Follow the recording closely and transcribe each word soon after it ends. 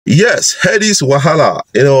Yes, Headies Wahala.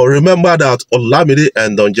 Remember that Olamide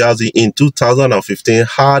and Don Jazzy in 2015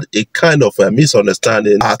 had a kind of a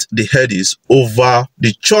misunderstanding at the Headies over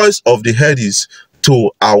the choice of the Headies to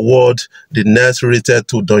award the next rated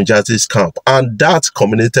to Don Jazzy's camp, and that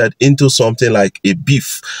culminated into something like a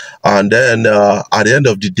beef. And then at the end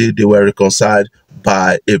of the day, they were reconciled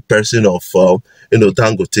by a person of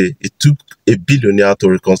Dangote. It took a billionaire to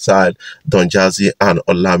reconcile Don Jazzy and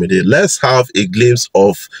Olamide. Let's have a glimpse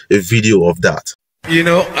of a video of that.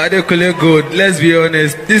 Adekule Gold, let's be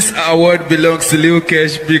honest, this award belongs to Lil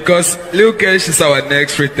Kesh because Lil Kesh is our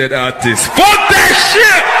next rated artist. Fuck that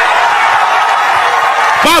shit!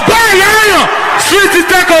 Baba Yaya, street to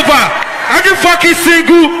take over. Every fucking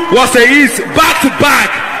single was a hit, back to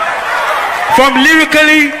back. From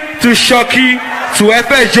lyrically to shocky to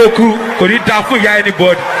Efe Joku, could it da for ya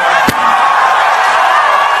anybody?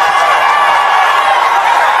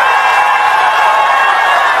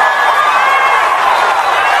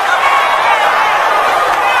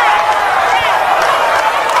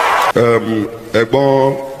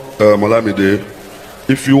 Olamide,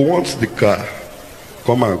 if you want the car,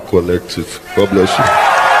 come and collect it. God bless you.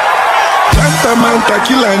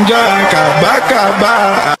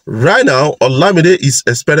 Right now, Olamide is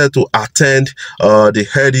expected to attend the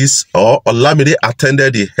Headies, or Olamide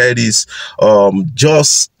attended the Headies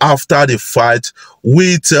just after the fight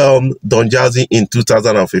with Don Jazzy in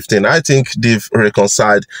 2015. I think they've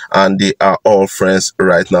reconciled and they are all friends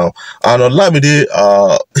right now. And Olamide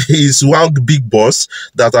is one big boss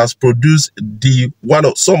that has produced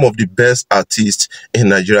some of the best artists in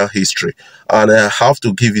Nigerian history. And I have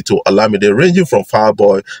to give it to Olamide, ranging from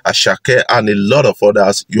Fireboy, Ashake, and a lot of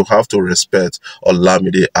others. You have to respect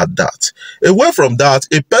Olamide at that. Away from that,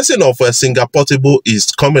 a person of Singapore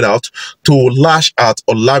is coming out to lash at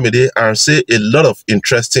Olamide and say a lot of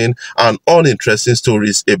interesting and uninteresting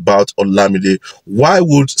stories about Olamide. Why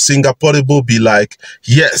would Singapore be like,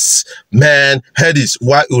 yes, man, Headies,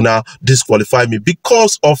 why una disqualify me?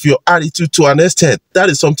 Because of your attitude to an extent. That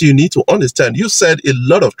is something you need to understand. You said a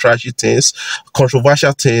lot of trashy things,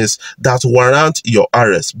 controversial things that warrant your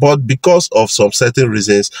arrest, but because of some certain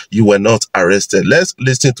reasons, you were not arrested. Let's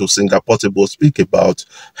listen to Singapore speak about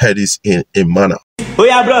Headies in a manner. Oh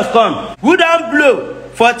yeah, bros, come. Who don't blow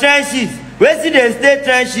for trenches? Where see the state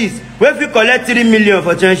trenches? Where if you collect 3 million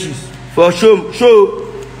for trenches? For show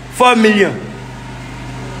 4 million.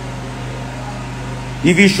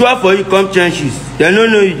 If you show up for you, come trenches. They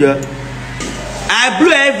don't know you there. I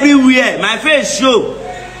blow everywhere. My face show.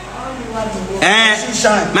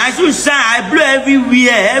 My shoe shine. I blow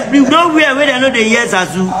everywhere. Nowhere where they know the years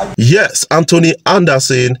as well. Yes, Anthony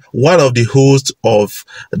Anderson, one of the hosts of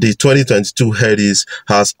the 2022 Headies,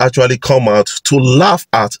 has actually come out to laugh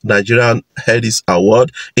at Nigerian Headies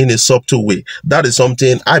Award in a subtle way. That is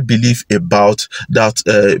something I believe about that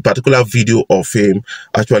particular video of him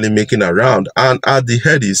actually making around. And at the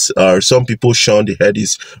Headies, some people shun the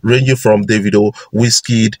Headies, ranging from Davido,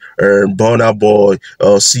 Wizkid, Burna Boy,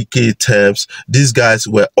 CK Thames. These guys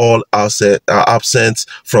were all absent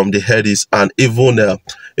from the Headies, and even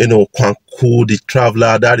Kwaku the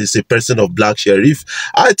Traveler, that is a person of Black Sheriff.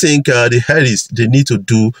 I think the Headies, they need to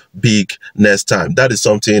do big next time. That is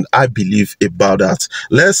something I believe about that.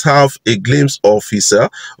 Let's have a glimpse of his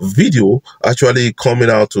video actually coming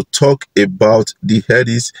out to talk about the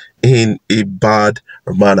Headies in a bad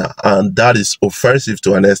manner, and that is offensive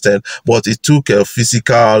to an extent, but it took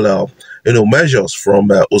physical measures from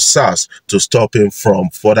Osas to stop him from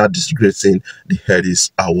further disgracing the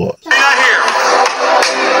Headies Award. Not here.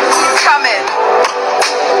 Coming.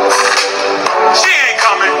 She ain't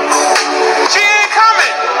coming. She ain't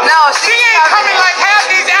coming. No, she ain't coming like half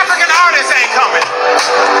these African artists ain't coming.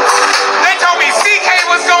 They told me CK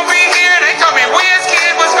was gonna be here. They told me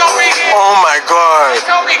Wizkid was gonna be here. Oh my God. They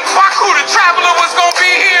told me Kwaku the Traveler was gonna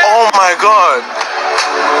be here. Oh my God.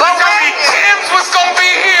 They told me Tim's was gonna be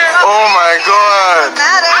here. Oh my God.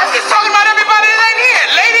 I'm just talking about everybody that ain't here.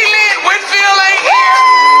 Lady Lynn Whitfield ain't here.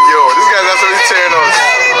 Yo, this guy's absolutely tearing us.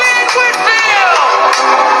 Lady Lynn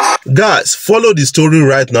Whitfield. Guys, follow the story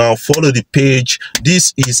right now. Follow the page.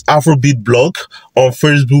 This is Afrobeat Blog on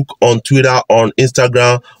Facebook, on Twitter, on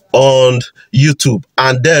Instagram, on YouTube,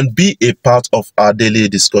 and then be a part of our daily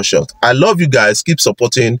discussion. I love you guys. Keep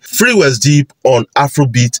supporting Free West Deep on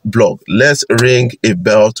Afrobeat Blog. Let's ring a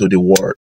bell to the world.